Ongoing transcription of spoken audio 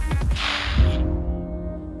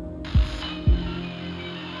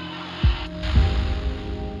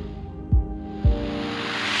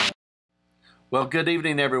Well, good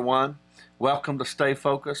evening, everyone. Welcome to Stay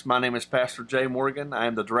Focused. My name is Pastor Jay Morgan. I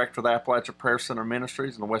am the director of the Appalachia Prayer Center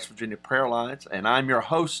Ministries and the West Virginia Prayer Alliance, and I'm your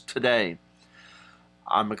host today.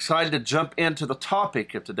 I'm excited to jump into the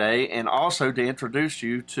topic of today and also to introduce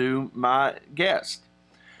you to my guest.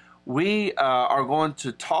 We are going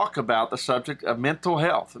to talk about the subject of mental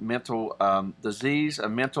health, mental disease,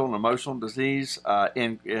 mental and emotional disease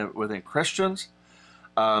within Christians.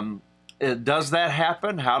 Does that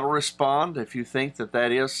happen? How to respond if you think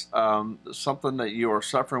that is something that you are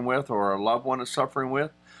suffering with or a loved one is suffering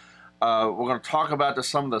with. We're going to talk about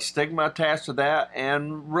some of the stigma attached to that,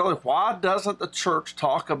 and really, why doesn't the church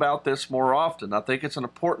talk about this more often? I think it's an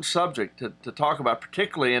important subject to talk about,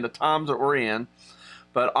 particularly in the times that we're in,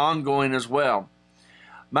 but ongoing as well.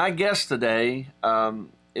 My guest today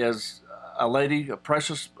is a lady, a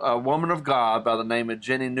precious woman of God by the name of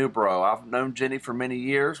Jenny Newbrough. I've known Jenny for many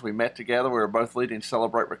years. We met together. We were both leading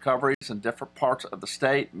Celebrate Recoveries in different parts of the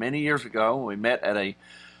state many years ago. We met at a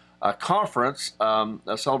conference,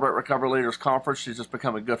 a Celebrate Recovery Leaders Conference. She's just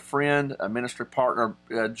become a good friend, a ministry partner.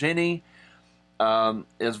 Jenny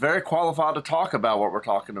is very qualified to talk about what we're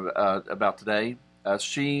talking about today.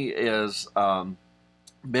 She is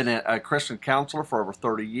been a Christian counselor for over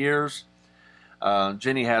 30 years.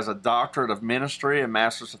 Jenny has a doctorate of ministry, a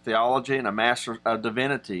master's of theology, and a master's of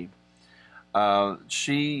divinity.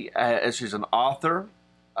 She's an author.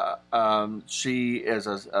 She is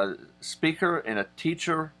a speaker and a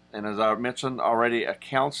teacher, and as I mentioned already, a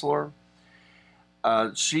counselor.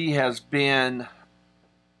 She has been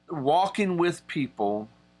walking with people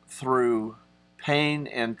through pain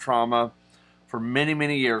and trauma for many,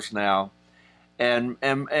 many years now. And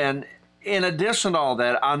in addition to all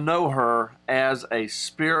that, I know her as a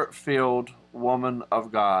spirit-filled woman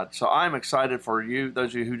of God. So I'm excited for you,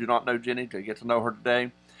 those of you who do not know Jenny, to get to know her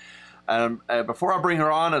today. Before I bring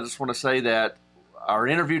her on, I just want to say that our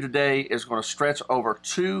interview today is going to stretch over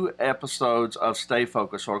 2 episodes of Stay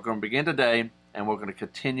Focused. So we're going to begin today, and we're going to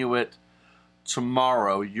continue it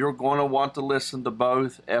tomorrow. You're going to want to listen to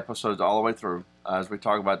both episodes all the way through as we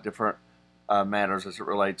talk about different matters as it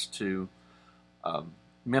relates to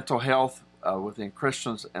mental health within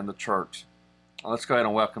Christians and the church. Let's go ahead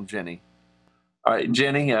and welcome Jenny. All right,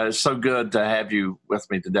 Jenny, it's so good to have you with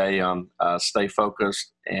me today on Stay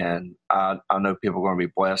Focused, and I know people are going to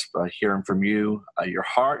be blessed by hearing from you, your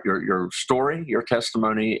heart, your story, your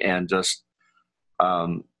testimony, and just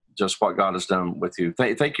what God has done with you.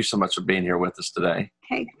 Thank you so much for being here with us today.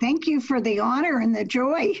 Hey, thank you for the honor and the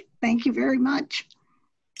joy. Thank you very much.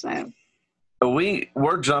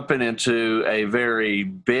 We're jumping into a very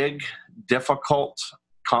big, difficult,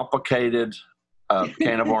 complicated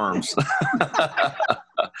can of worms.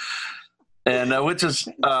 And which is,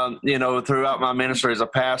 throughout my ministry as a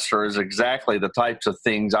pastor is exactly the types of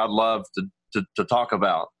things I'd love to talk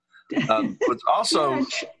about. But also...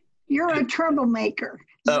 You're a troublemaker.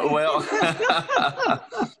 Well,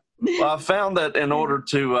 I found that in order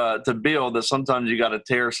to build, that sometimes you got to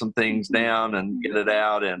tear some things down and get it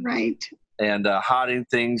out, and right. And hiding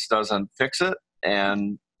things doesn't fix it.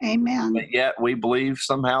 And amen. But yet we believe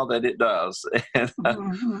somehow that it does, and,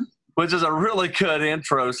 which is a really good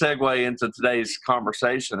segue into today's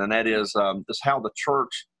conversation, and that is just how the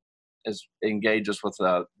church engages with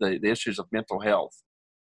the issues of mental health.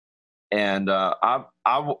 And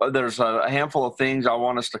there's a handful of things I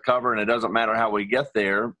want us to cover, and it doesn't matter how we get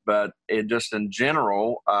there, but it just in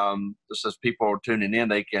general, just as people are tuning in,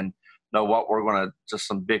 they can know what just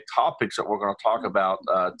some big topics that we're going to talk about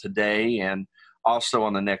today, and also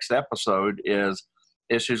on the next episode is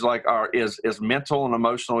issues like is mental and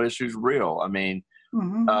emotional issues real? I mean,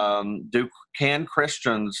 can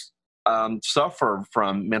Christians suffer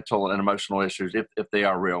from mental and emotional issues if they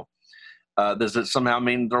are real? Does it somehow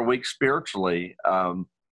mean they're weak spiritually? Are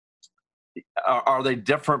they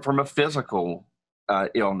different from a physical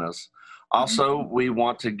illness? Also, we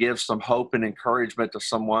want to give some hope and encouragement to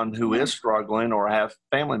someone who is struggling or have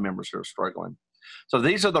family members who are struggling. So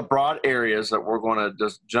these are the broad areas that we're going to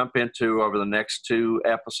just jump into over the next 2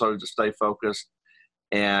 episodes to Stay Focused.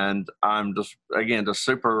 And I'm just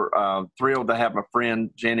super thrilled to have my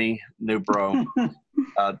friend Jenny Newbrough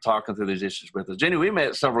talking through these issues with us. Jenny, we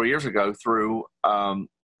met several years ago through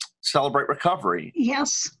Celebrate Recovery.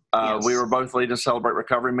 Yes. We were both leading Celebrate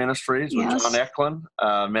Recovery Ministries with John Eklund.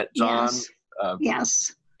 Met John.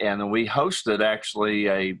 Yes. And then we hosted actually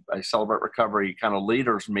a Celebrate Recovery kind of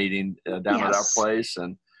leaders meeting down at our place.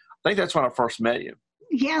 And I think that's when I first met you.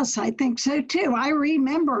 Yes, I think so too. I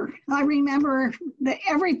remember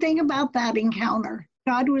everything about that encounter.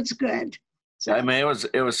 God was good. So, I mean,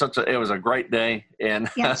 it was a great day, and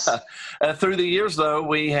yes, through the years, though,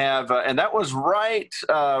 we have, and that was right,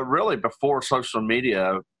 really before social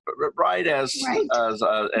media, right right. as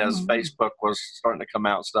Mhm. Facebook was starting to come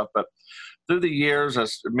out and stuff. But through the years,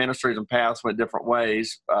 as ministries and paths went different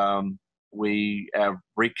ways, we have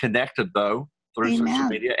reconnected though through social Amen.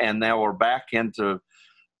 media, and now we're back into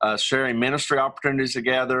sharing ministry opportunities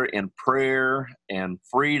together in prayer and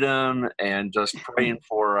freedom, and just praying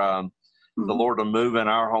for the Mhm. Lord to move in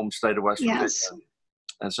our home state of West Virginia. Yes.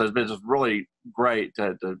 And so it's been just really great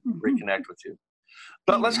to Mhm. reconnect with you.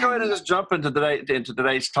 But let's go ahead and Amen. just jump into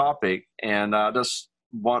today's topic, and I just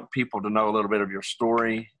want people to know a little bit of your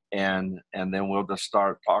story, and then we'll just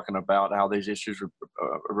start talking about how these issues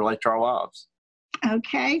relate to our lives.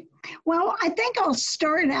 Okay. Well, I think I'll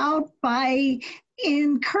start out by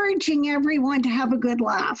encouraging everyone to have a good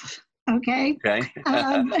laugh. Okay. Okay.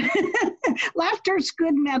 Laughter is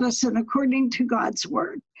good medicine according to God's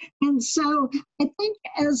word. And so I think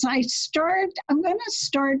as I start, I'm going to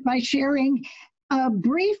start by sharing a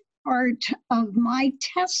brief part of my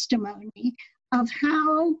testimony of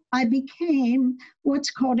how I became what's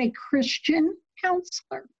called a Christian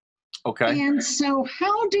counselor. Okay. And so,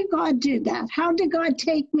 how did God do that? How did God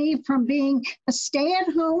take me from being a stay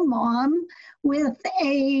at home mom with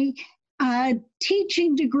a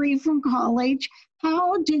teaching degree from college?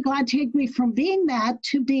 How did God take me from being that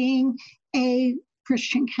to being a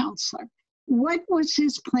Christian counselor? What was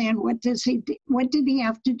his plan? What did he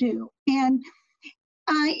have to do? And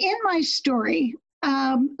in my story,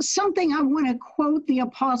 something I want to quote the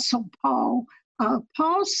Apostle Paul.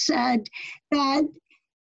 Paul said that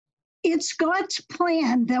it's God's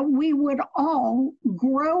plan that we would all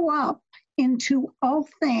grow up into all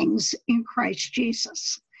things in Christ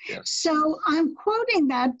Jesus. Yes. So I'm quoting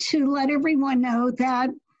that to let everyone know that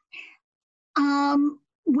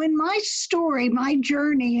when my story, my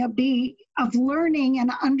journey of learning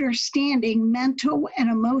and understanding mental and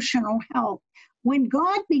emotional health, when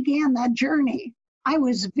God began that journey, I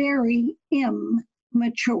was very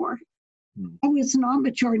immature. I was not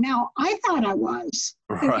mature. Now, I thought I was,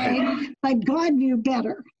 okay, Right. but God knew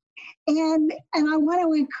better. And I want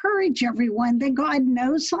to encourage everyone that God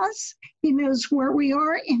knows us. He knows where we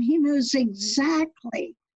are, and he knows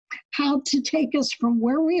exactly how to take us from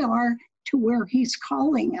where we are to where he's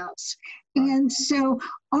calling us. And so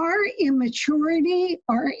our immaturity,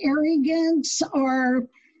 our arrogance, our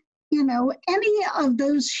any of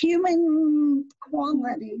those human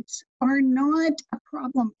qualities are not a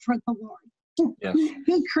problem for the Lord. Yes.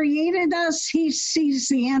 He created us. He sees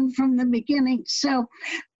the end from the beginning. So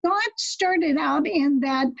God started out in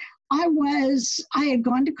that I had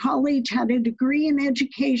gone to college, had a degree in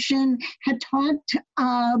education, had taught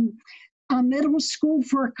middle school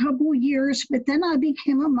for a couple of years, but then I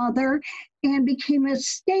became a mother and became a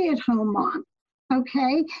stay-at-home mom.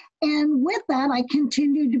 Okay. And with that, I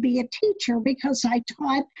continued to be a teacher because I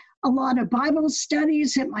taught a lot of Bible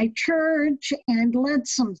studies at my church and led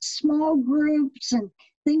some small groups and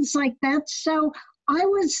things like that. So I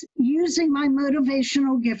was using my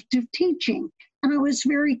motivational gift of teaching, and I was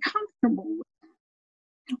very comfortable with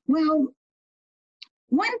that. Well,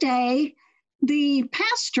 one day, the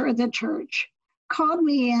pastor of the church called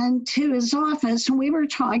me into his office, and we were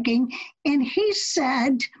talking, and he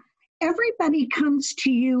said, everybody comes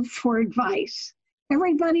to you for advice.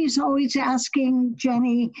 Everybody's always asking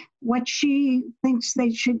Jenny what she thinks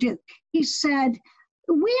they should do. He said,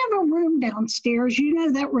 we have a room downstairs, you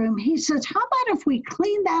know that room. He says, how about if we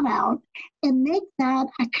clean that out and make that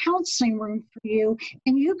a counseling room for you,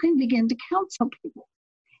 and you can begin to counsel people.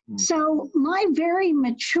 So my very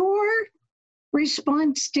mature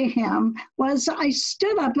response to him was I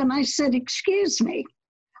stood up and I said, excuse me,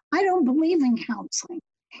 I don't believe in counseling.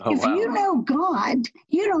 Oh, if wow. you know God,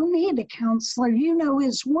 you don't need a counselor. You know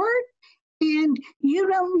his word, and you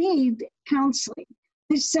don't need counseling.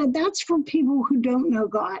 They said that's for people who don't know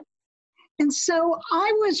God. And so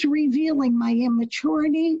I was revealing my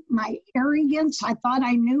immaturity, my arrogance. I thought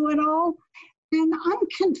I knew it all. And I'm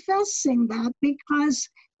confessing that because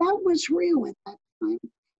that was real at that time.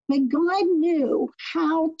 But God knew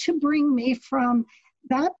how to bring me from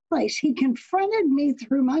that place. He confronted me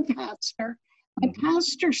through my pastor. My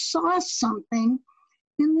pastor saw something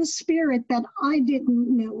in the spirit that I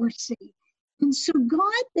didn't know or see. And so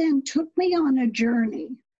God then took me on a journey.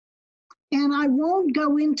 And I won't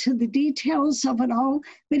go into the details of it all,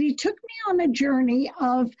 but he took me on a journey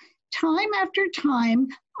of time after time,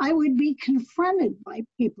 I would be confronted by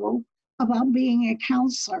people about being a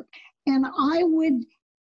counselor. And I would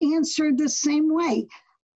answer the same way.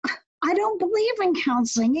 I don't believe in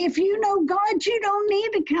counseling. If you know God, you don't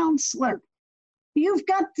need a counselor. You've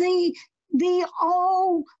got the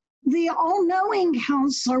all the all-knowing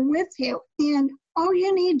counselor with you, and all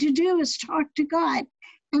you need to do is talk to God.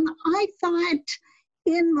 And I thought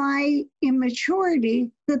in my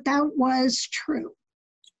immaturity that was true.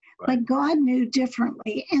 Right. But God knew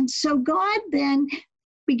differently. And so God then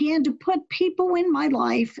began to put people in my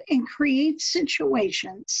life and create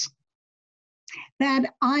situations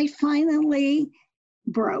that I finally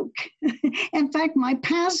broke. In fact, my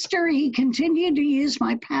pastor, he continued to use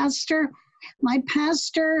my pastor. My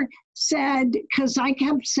pastor said, because I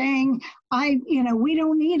kept saying, we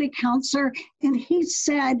don't need a counselor. And he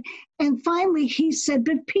said, and finally he said,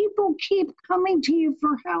 but people keep coming to you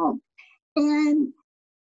for help. And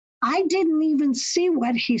I didn't even see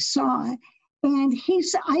what he saw. And he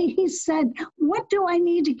said, what do I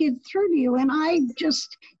need to get through to you? And I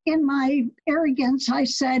just, in my arrogance, I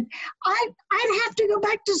said, I'd have to go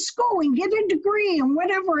back to school and get a degree and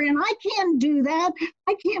whatever. And I can't do that.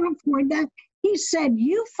 I can't afford that. He said,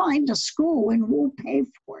 you find a school and we'll pay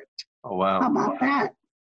for it. Oh, wow. How about that?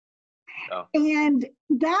 Oh. And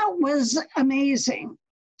that was amazing,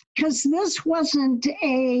 because this wasn't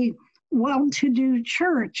a well-to-do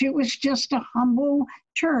church. It was just a humble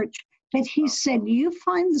church. But he said, you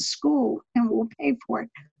find the school and we'll pay for it.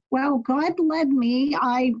 Well, God led me.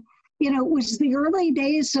 It was the early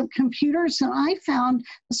days of computers, and I found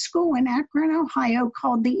a school in Akron, Ohio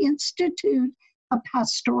called the Institute of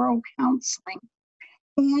Pastoral Counseling.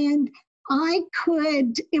 And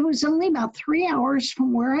it was only about 3 hours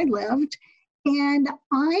from where I lived, and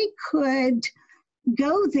I could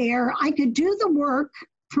go there. I could do the work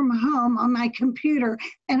from home on my computer,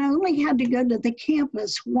 and I only had to go to the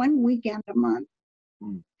campus one weekend a month.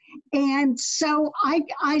 Mm. And so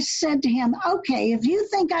I said to him, okay, if you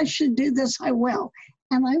think I should do this, I will.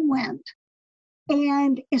 And I went.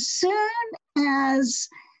 And as soon as,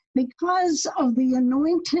 because of the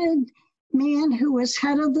anointed man who was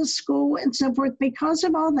head of the school and so forth, because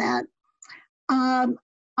of all that,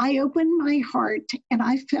 I opened my heart and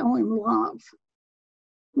I fell in love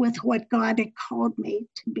with what God had called me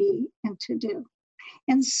to be and to do.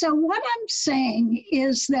 And so what I'm saying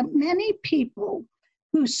is that many people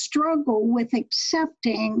who struggle with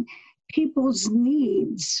accepting people's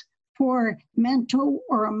needs for mental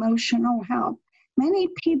or emotional help, many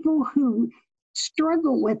people who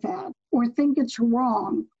struggle with that or think it's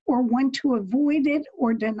wrong or want to avoid it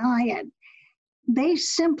or deny it,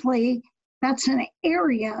 that's an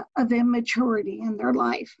area of immaturity in their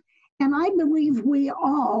life. And I believe we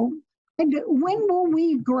all, when will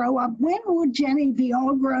we grow up? When will Jenny be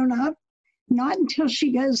all grown up? Not until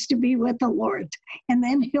she goes to be with the Lord. And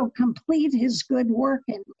then he'll complete his good work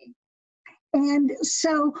in me. And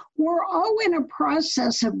so we're all in a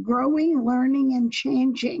process of growing, learning, and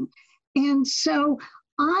changing. And so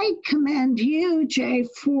I commend you, Jay,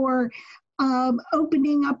 for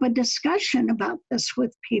opening up a discussion about this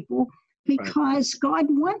with people, because God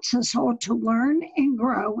wants us all to learn and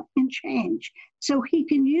grow and change so he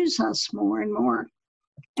can use us more and more.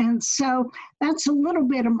 And so that's a little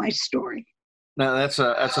bit of my story. Now, that's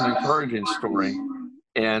an encouraging story.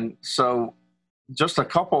 And so just a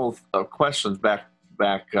couple of questions back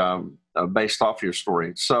based off your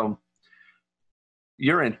story. So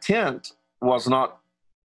your intent was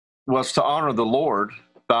to honor the Lord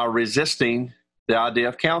by resisting the idea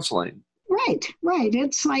of counseling. Right.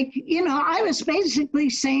 It's like, I was basically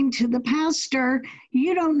saying to the pastor,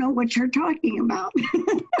 you don't know what you're talking about.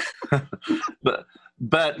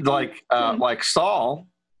 but like Saul,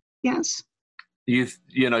 yes,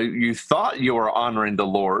 you thought you were honoring the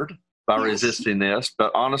Lord by resisting this,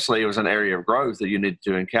 but honestly, it was an area of growth that you needed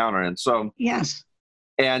to encounter. And so, yes.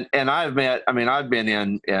 And I've been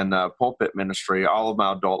in pulpit ministry all of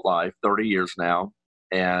my adult life, 30 years now,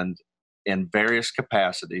 and in various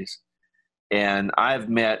capacities. And I've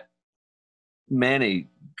met many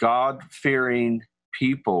God-fearing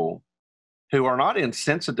people who are not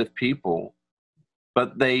insensitive people,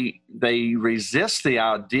 but they resist the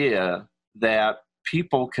idea that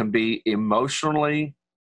people can be emotionally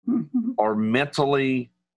or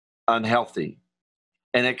mentally unhealthy.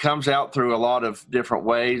 And it comes out through a lot of different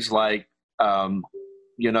ways, like,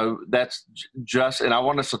 that's just, and I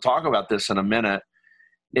want us to talk about this in a minute,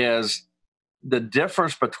 is the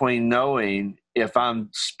difference between knowing if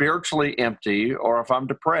I'm spiritually empty or if I'm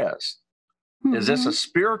depressed. Mm-hmm. Is this a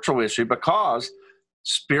spiritual issue? Because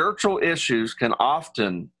spiritual issues can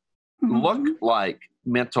often look like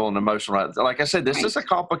mental and emotional. Like I said, this is a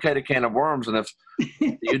complicated can of worms. And if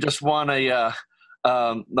you just want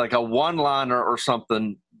like a one-liner or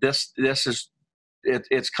something, this is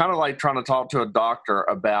it's kind of like trying to talk to a doctor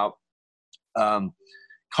about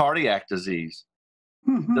cardiac disease.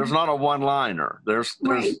 Mm-hmm. There's not a one-liner. There's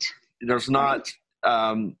not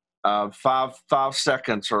Right. 5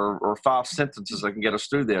 seconds or 5 sentences that can get us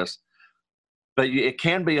through this, but it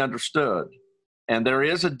can be understood. And there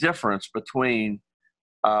is a difference between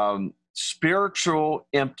spiritual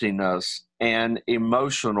emptiness and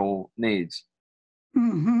emotional needs.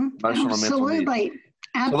 Mm-hmm. Emotional and mental needs. Absolutely.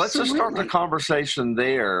 So let's just start the Absolutely. conversation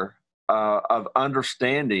there of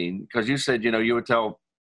understanding, because you said, you would tell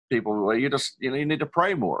people, well, you need to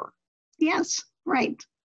pray more. Yes, right.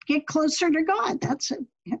 Get closer to God. That's it.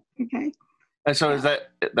 Okay. And so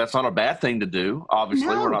that's not a bad thing to do. Obviously,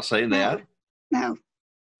 we're not saying that. No.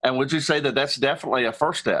 And would you say that that's definitely a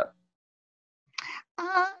first step?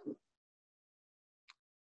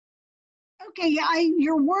 Okay,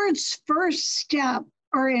 your words "first step"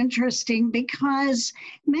 are interesting because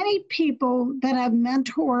many people that have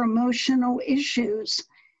mental or emotional issues,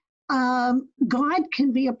 God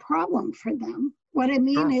can be a problem for them. What I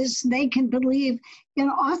mean Sure. is they can believe,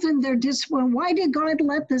 often they're just, well, why did God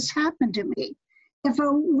let this happen to me? If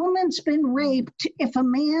a woman's been raped, if a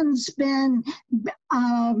man's been,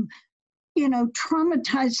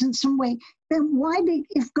 traumatized in some way, then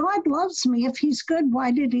if God loves me, if he's good,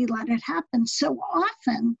 why did he let it happen? So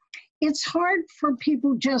often it's hard for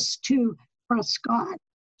people just to trust God.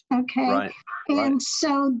 Okay. Right. And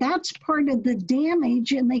so that's part of the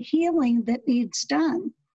damage and the healing that needs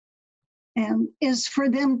done, and is for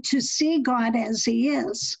them to see God as he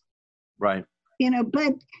is. Right.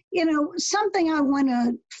 But something I want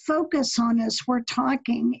to focus on as we're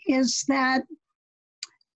talking is that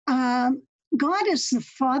God is the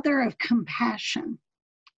Father of compassion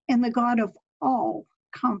and the God of all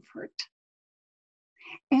comfort.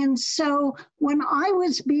 And so when I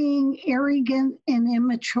was being arrogant and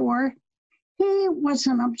immature, he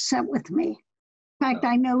wasn't upset with me. In fact,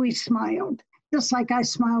 I know he smiled, just like I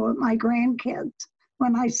smile at my grandkids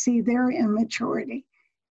when I see their immaturity.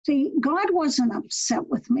 See, God wasn't upset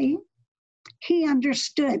with me. He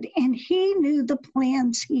understood, and he knew the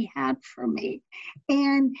plans he had for me.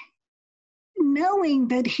 And knowing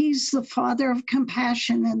that he's the Father of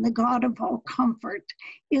compassion and the God of all comfort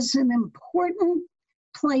is an important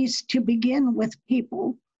place to begin with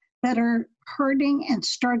people that are hurting and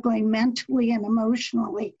struggling mentally and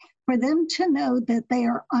emotionally, for them to know that they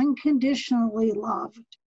are unconditionally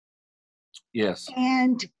loved. Yes.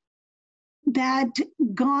 And that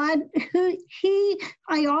God,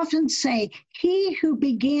 I often say, he who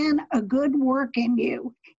began a good work in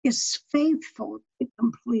you is faithful to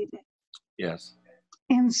complete it. Yes.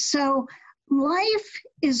 And so life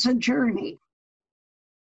is a journey.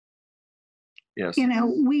 Yes.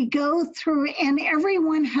 We go through, and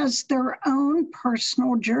everyone has their own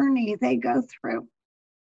personal journey they go through.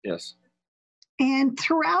 Yes. And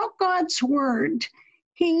throughout God's word,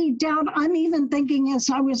 I'm even thinking, as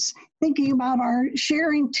I was thinking about our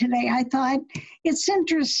sharing today, I thought it's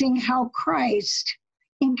interesting how Christ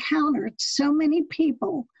encountered so many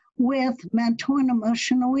people with mental and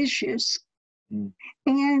emotional issues. Mm.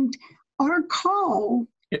 And our call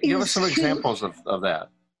Give us some examples of that.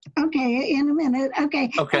 Okay, in a minute.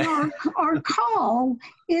 Okay. Okay. And our call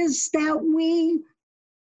is that we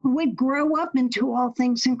would grow up into all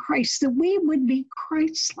things in Christ, that we would be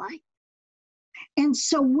Christ-like. And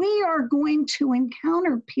so we are going to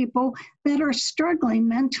encounter people that are struggling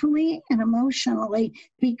mentally and emotionally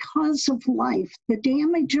because of life, the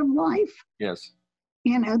damage of life. Yes.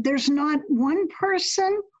 There's not one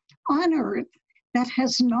person on earth that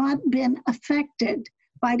has not been affected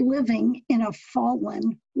by living in a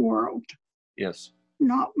fallen world. Yes.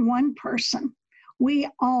 Not one person. We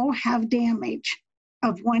all have damage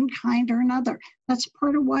of one kind or another. That's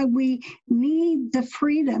part of why we need the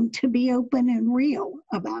freedom to be open and real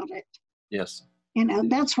about it. Yes.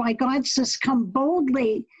 That's why God says, come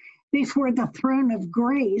boldly before the throne of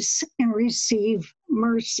grace and receive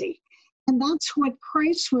mercy. And that's what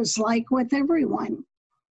Christ was like with everyone.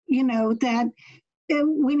 That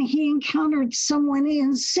when he encountered someone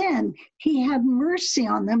in sin, he had mercy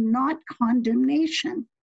on them, not condemnation,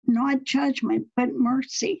 not judgment, but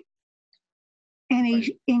mercy. And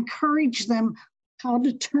he encouraged them how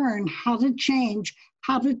to turn, how to change,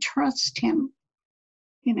 how to trust him.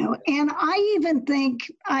 And I even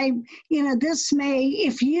think this may,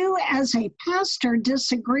 if you as a pastor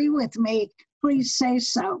disagree with me, please say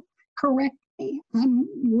so. Correct me. I'm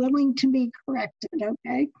willing to be corrected,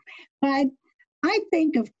 okay? But I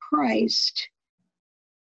think of Christ,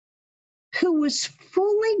 who was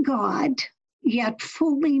fully God, yet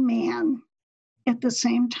fully man at the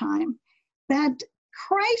same time. That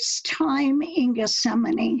Christ's time in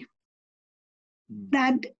Gethsemane,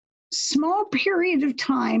 that small period of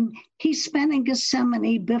time he spent in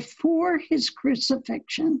Gethsemane before his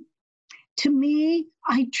crucifixion, to me,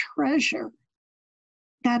 I treasure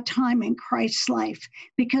that time in Christ's life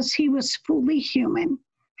because he was fully human.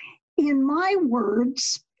 In my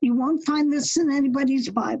words, you won't find this in anybody's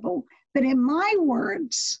Bible, but in my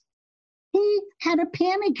words, he had a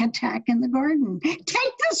panic attack in the garden.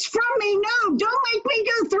 Take this from me. No, don't make me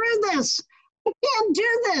go through this. I can't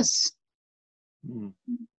do this. Mm.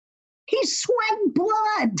 He sweat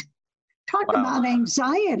blood. Talk about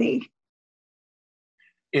anxiety.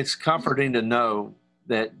 It's comforting to know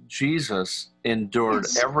that Jesus endured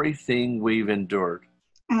everything we've endured.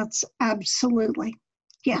 That's absolutely.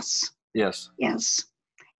 Yes. Yes. Yes.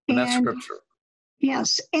 And that's scripture.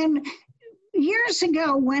 Yes. And years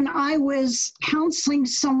ago, when I was counseling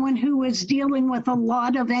someone who was dealing with a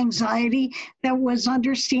lot of anxiety that was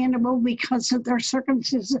understandable because of their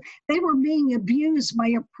circumstances, they were being abused by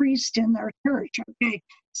a priest in their church. Okay.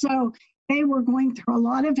 So they were going through a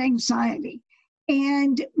lot of anxiety.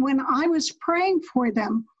 And when I was praying for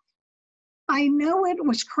them, I know it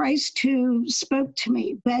was Christ who spoke to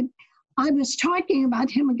me, but I was talking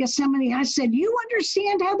about him in Gethsemane. I said, you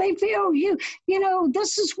understand how they feel. You know,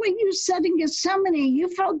 this is what you said in Gethsemane. You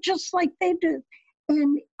felt just like they did.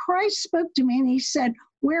 And Christ spoke to me and he said,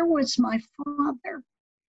 where was my Father?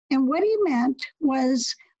 And what he meant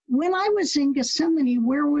was, when I was in Gethsemane,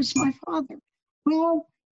 where was my Father? Well,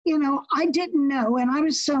 you know, I didn't know. And I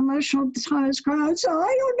was so emotional at the time I was crying. So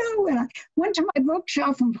I don't know. And I went to my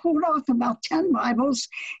bookshelf and pulled off about 10 Bibles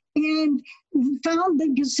and found the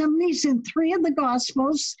Gethsemane's in 3 of the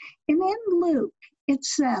Gospels. And in Luke, it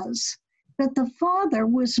says that the Father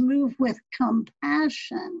was moved with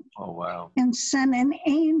compassion. Oh, wow. And sent an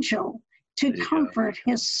angel to comfort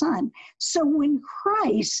his Son. So when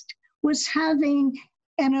Christ was having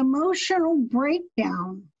an emotional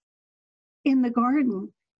breakdown in the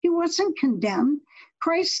garden, he wasn't condemned.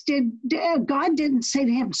 God didn't say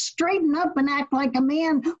to him, straighten up and act like a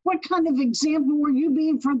man. What kind of example were you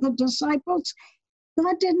being for the disciples?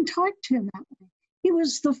 God didn't talk to him that way. He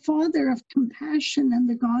was the Father of compassion and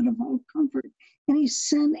the God of all comfort. And he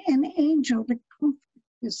sent an angel to comfort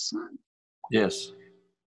his Son. Yes.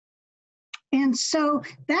 And so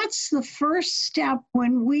that's the first step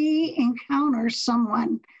when we encounter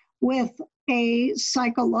someone with a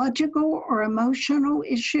psychological or emotional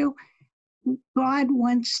issue. God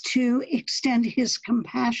wants to extend his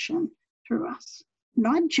compassion through us,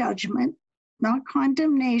 not judgment, not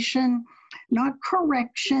condemnation, not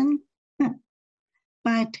correction,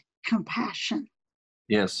 but compassion.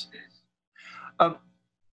 Yes.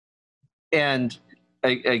 And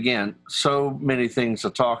again, so many things to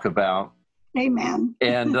talk about. Amen.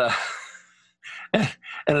 And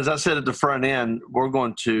as I said at the front end, we're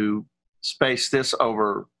going to space this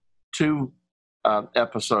over 2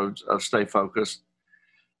 episodes of Stay Focused.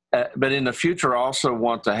 But in the future, I also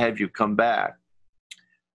want to have you come back,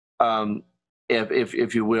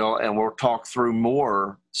 if you will, and we'll talk through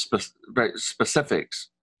more specifics.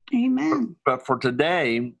 Amen. But for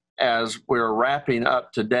today, as we're wrapping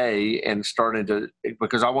up today and starting to,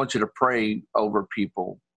 because I want you to pray over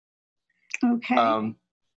people. Okay.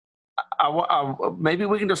 Maybe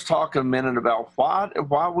we can just talk a minute about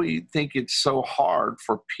why we think it's so hard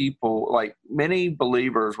for people. Like, many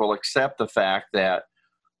believers will accept the fact that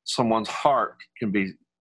someone's heart can be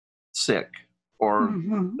sick, or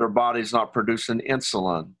their body's not producing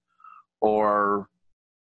insulin, or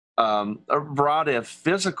a variety of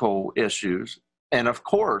physical issues. And of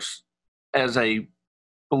course, as a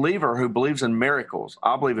believer who believes in miracles,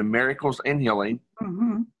 I believe in miracles and healing,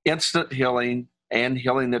 instant healing, and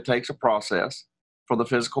healing that takes a process for the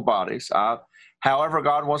physical bodies. However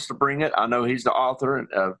God wants to bring it, I know he's the author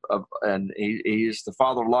and he is the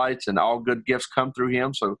Father of lights, and all good gifts come through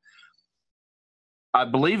him. So I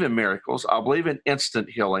believe in miracles. I believe in instant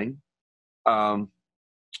healing.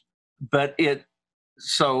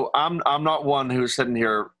 So I'm not one who's sitting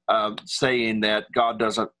here saying that God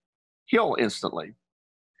doesn't heal instantly.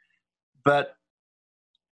 But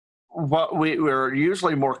what we're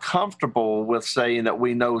usually more comfortable with saying that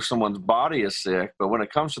we know someone's body is sick, but when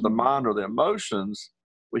it comes to the mind or the emotions,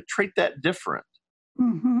 we treat that different.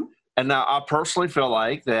 And now I personally feel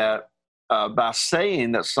like that by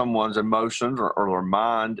saying that someone's emotions or their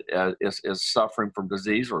mind is suffering from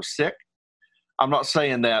disease or sick, I'm not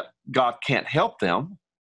saying that God can't help them.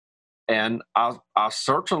 And I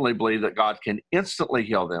certainly believe that God can instantly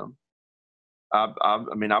heal them. I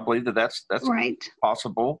mean, I believe that that's right.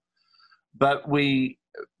 Possible. But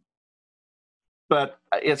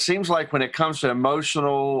it seems like when it comes to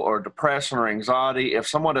emotional or depression or anxiety, if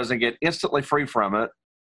someone doesn't get instantly free from it,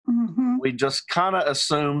 we just kind of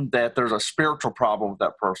assume that there's a spiritual problem with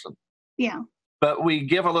that person. Yeah. But we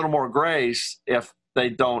give a little more grace if they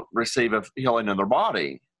don't receive a healing in their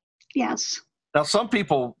body. Yes. Now, some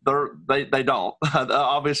people, they don't.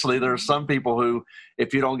 Obviously, there's some people who,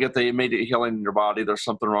 if you don't get the immediate healing in your body, there's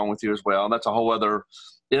something wrong with you as well. And that's a whole other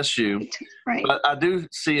issue. Right. But I do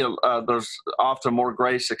see there's often more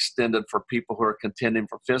grace extended for people who are contending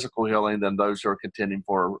for physical healing than those who are contending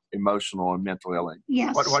for emotional and mental healing.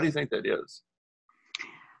 Yes. Why do you think that is?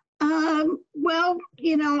 Well,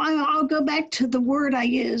 I'll go back to the word I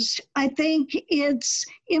used. I think it's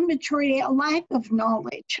immaturity, a lack of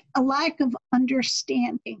knowledge, a lack of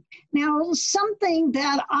understanding. Now, something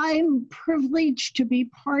that I'm privileged to be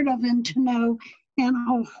part of and to know, and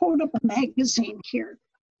I'll hold up a magazine here,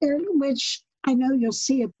 which I know you'll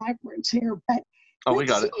see it backwards here, but we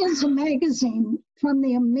got it. This is a magazine from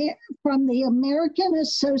the American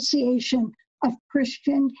Association of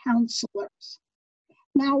Christian Counselors.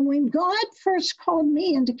 Now, when God first called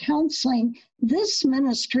me into counseling, this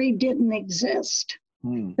ministry didn't exist.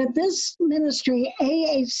 But this ministry,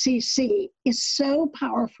 AACC, is so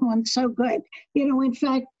powerful and so good. In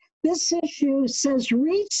fact, this issue says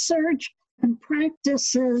research and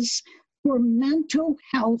practices for mental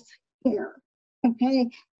health care. Okay?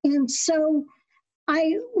 And so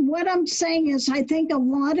what I'm saying is I think a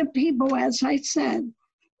lot of people, as I said,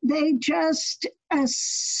 they just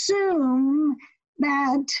assume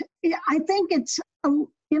that I think it's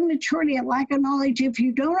immaturity, a lack of knowledge. If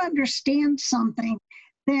you don't understand something,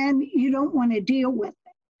 then you don't want to deal with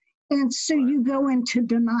it. And so you go into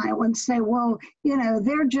denial and say, well,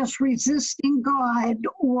 they're just resisting God,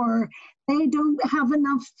 or they don't have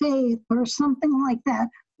enough faith, or something like that,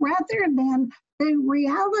 rather than the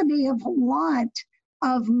reality of a lot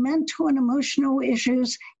of mental and emotional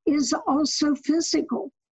issues is also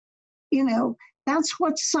physical. That's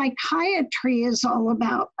what psychiatry is all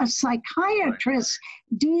about. A psychiatrist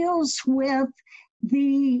deals with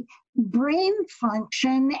the brain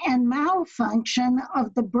function and malfunction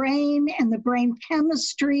of the brain and the brain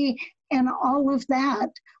chemistry and all of that,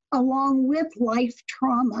 along with life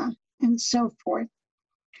trauma and so forth.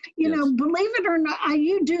 Believe it or not,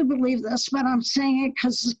 you do believe this, but I'm saying it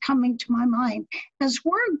because it's coming to my mind. As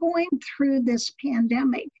we're going through this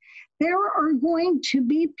pandemic, there are going to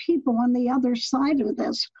be people on the other side of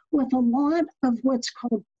this with a lot of what's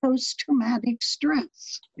called post-traumatic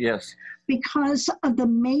stress. Yes. Because of the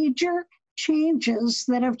major changes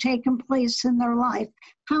that have taken place in their life,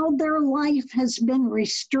 how their life has been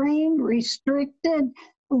restrained, restricted,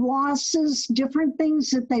 losses, different things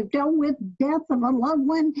that they've dealt with, death of a loved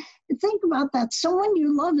one. Think about that. Someone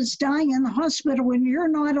you love is dying in the hospital and you're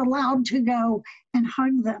not allowed to go and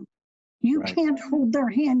hug them. You can't hold their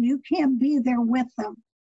hand. You can't be there with them.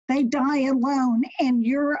 They die alone and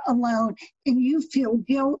you're alone and you feel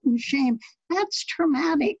guilt and shame. That's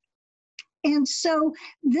traumatic. And so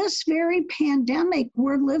this very pandemic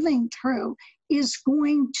we're living through is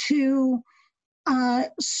going to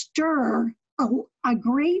stir a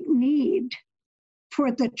great need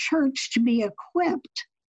for the church to be equipped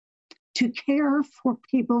to care for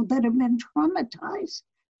people that have been traumatized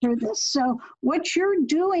through this. So what you're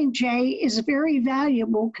doing, Jay, is very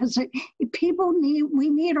valuable because we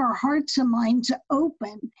need our hearts and minds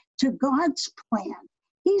open to God's plan.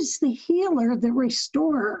 He's the healer, the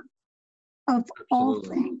restorer of all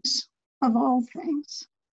things,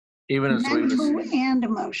 even as mental and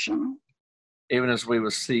emotional. Even as we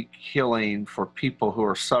would seek healing for people who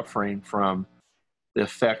are suffering from the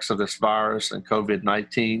effects of this virus and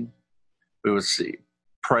COVID-19, we would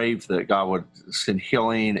pray that God would send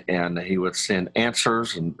healing and He would send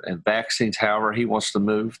answers and vaccines, however He wants to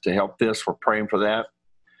move to help this. We're praying for that.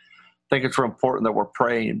 I think it's real important that we're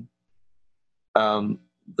praying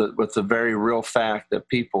with the very real fact that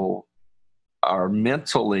people are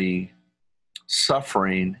mentally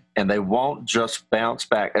suffering and they won't just bounce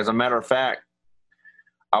back. As a matter of fact,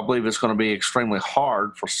 I believe it's going to be extremely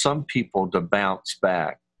hard for some people to bounce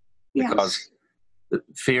back because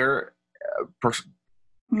fear,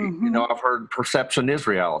 I've heard perception is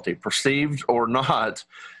reality, perceived or not.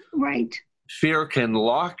 Right. Fear can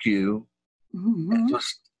lock you. And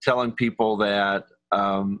just telling people that,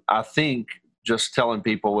 I think just telling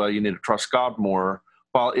people, well, you need to trust God more,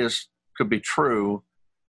 while could be true,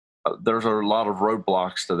 there's a lot of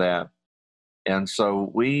roadblocks to that. And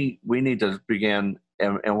so we need to begin,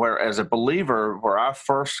 and where as a believer, where I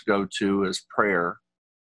first go to is prayer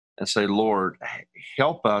and say, Lord,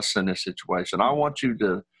 help us in this situation. I want you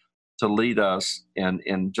to lead us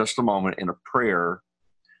in just a moment in a prayer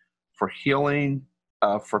for healing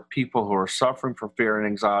for people who are suffering from fear and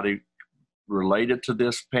anxiety, related to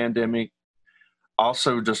this pandemic.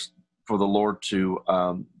 Also, just for the Lord to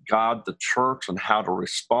guide the church on how to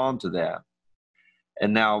respond to that.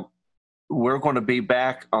 And now we're going to be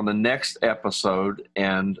back on the next episode,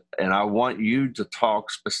 and I want you to talk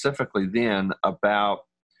specifically then about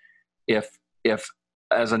if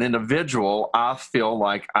as an individual I feel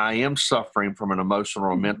like I am suffering from an emotional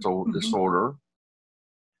or mental disorder,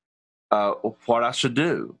 what I should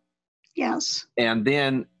do. Yes. And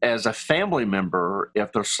then as a family member,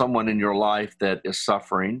 if there's someone in your life that is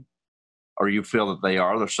suffering, or you feel that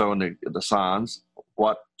they're showing the signs,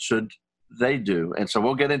 what should they do? And so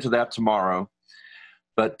we'll get into that tomorrow.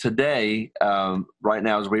 But today, right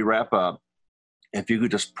now, as we wrap up, if you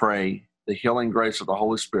could just pray the healing grace of the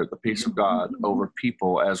Holy Spirit, the peace of God over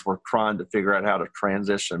people as we're trying to figure out how to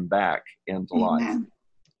transition back into life.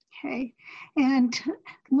 Okay. And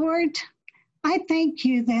Lord, I thank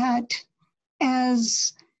you that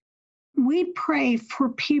as we pray for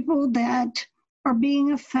people that are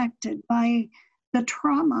being affected by the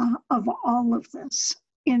trauma of all of this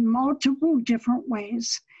in multiple different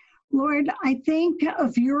ways, Lord, I think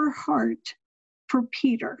of your heart for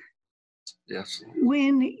Peter. Yes.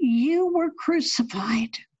 When you were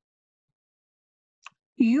crucified,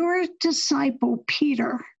 your disciple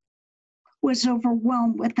Peter was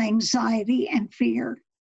overwhelmed with anxiety and fear.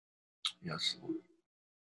 Yes.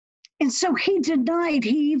 And so he denied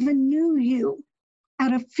he even knew you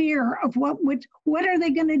out of fear of what are they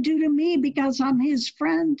going to do to me because I'm his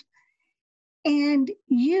friend. And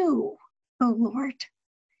you, oh Lord,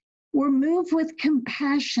 were moved with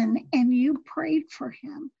compassion and you prayed for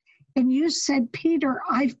him. And you said, Peter,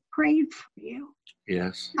 I've prayed for you.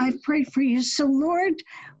 Yes. I've prayed for you. So Lord,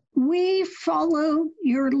 we follow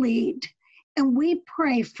your lead and we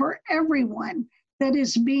pray for everyone that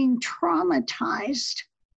is being traumatized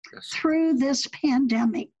through this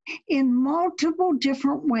pandemic in multiple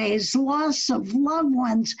different ways, loss of loved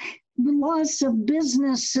ones, loss of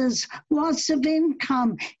businesses, loss of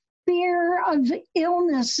income, fear of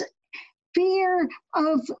illness, fear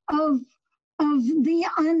of the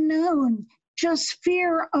unknown, just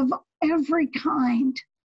fear of every kind.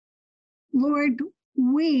 Lord,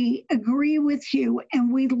 we agree with you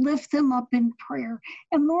and we lift them up in prayer.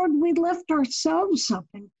 And Lord, we lift ourselves up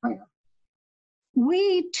in prayer.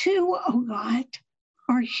 We too, oh God,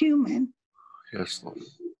 are human. Yes, Lord.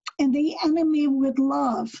 And the enemy would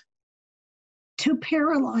love to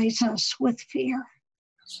paralyze us with fear.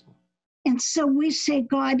 Yes, Lord. And so we say,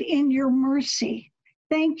 God, in your mercy,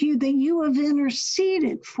 thank you that you have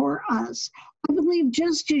interceded for us. I believe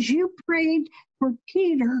just as you prayed for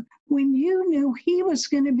Peter when you knew he was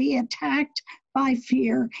going to be attacked by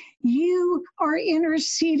fear, you are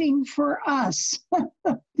interceding for us.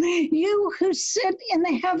 You who sit in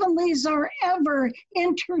the heavenlies are ever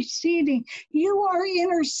interceding. You are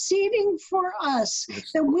interceding for us,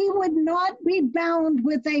 that we would not be bound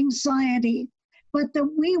with anxiety, but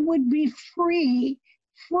that we would be free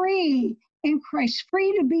in Christ,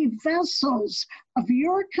 free to be vessels of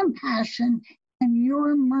your compassion and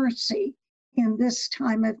your mercy in this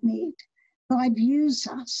time of need. God, use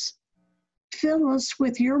us. Fill us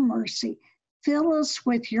with your mercy. Fill us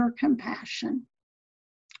with your compassion.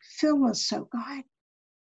 Fill us, oh God,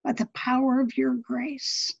 by the power of your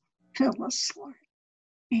grace. Fill us, Lord.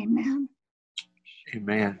 Amen.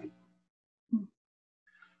 Amen.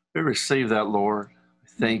 We receive that, Lord.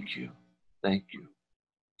 Thank you. Thank you.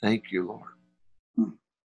 Thank you, Lord.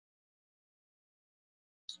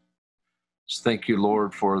 Just thank you,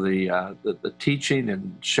 Lord, for the teaching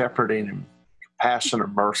and shepherding and compassion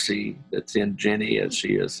and mercy that's in Jenny as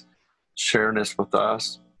she is sharing this with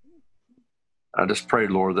us. I just pray,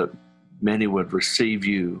 Lord, that many would receive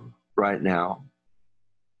you right now,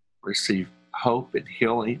 receive hope and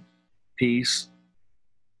healing, peace.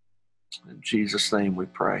 In Jesus' name we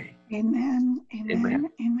pray. Amen. Amen.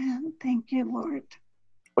 Amen. Thank you, Lord.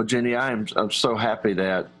 Well, Jenny, I'm so happy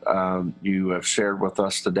that you have shared with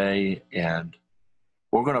us today, and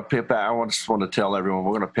we're going to pick back. I just want to tell everyone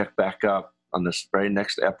we're going to pick back up on this very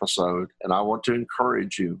next episode, and I want to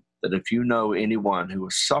encourage you that if you know anyone who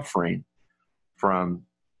is suffering from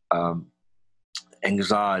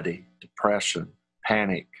anxiety, depression,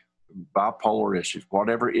 panic, bipolar issues,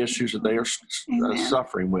 whatever issues that they are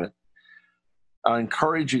suffering with, I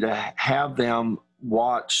encourage you to have them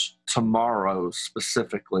watch tomorrow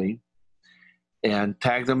specifically and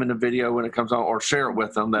tag them in the video when it comes on, or share it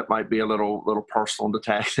with them. That might be a little personal to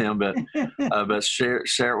tag them, but share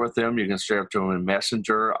it with them. You can share it to them in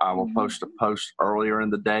Messenger. I will post a post earlier in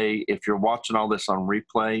the day. If you're watching all this on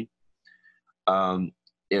replay,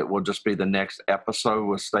 it will just be the next episode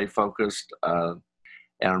with Stay Focused.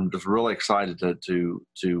 And I'm just really excited to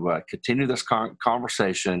continue this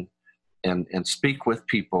conversation and speak with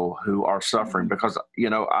people who are suffering, because,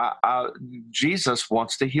 Jesus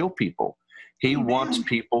wants to heal people. He Amen. wants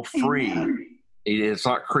people free. Amen. He has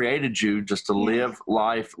not created you just to live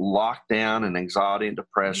life locked down in anxiety and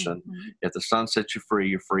depression. Mm-hmm. If the Son sets you free,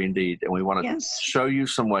 you're free indeed. And we want to show you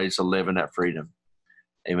some ways to live in that freedom.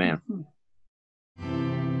 Amen. Mm-hmm.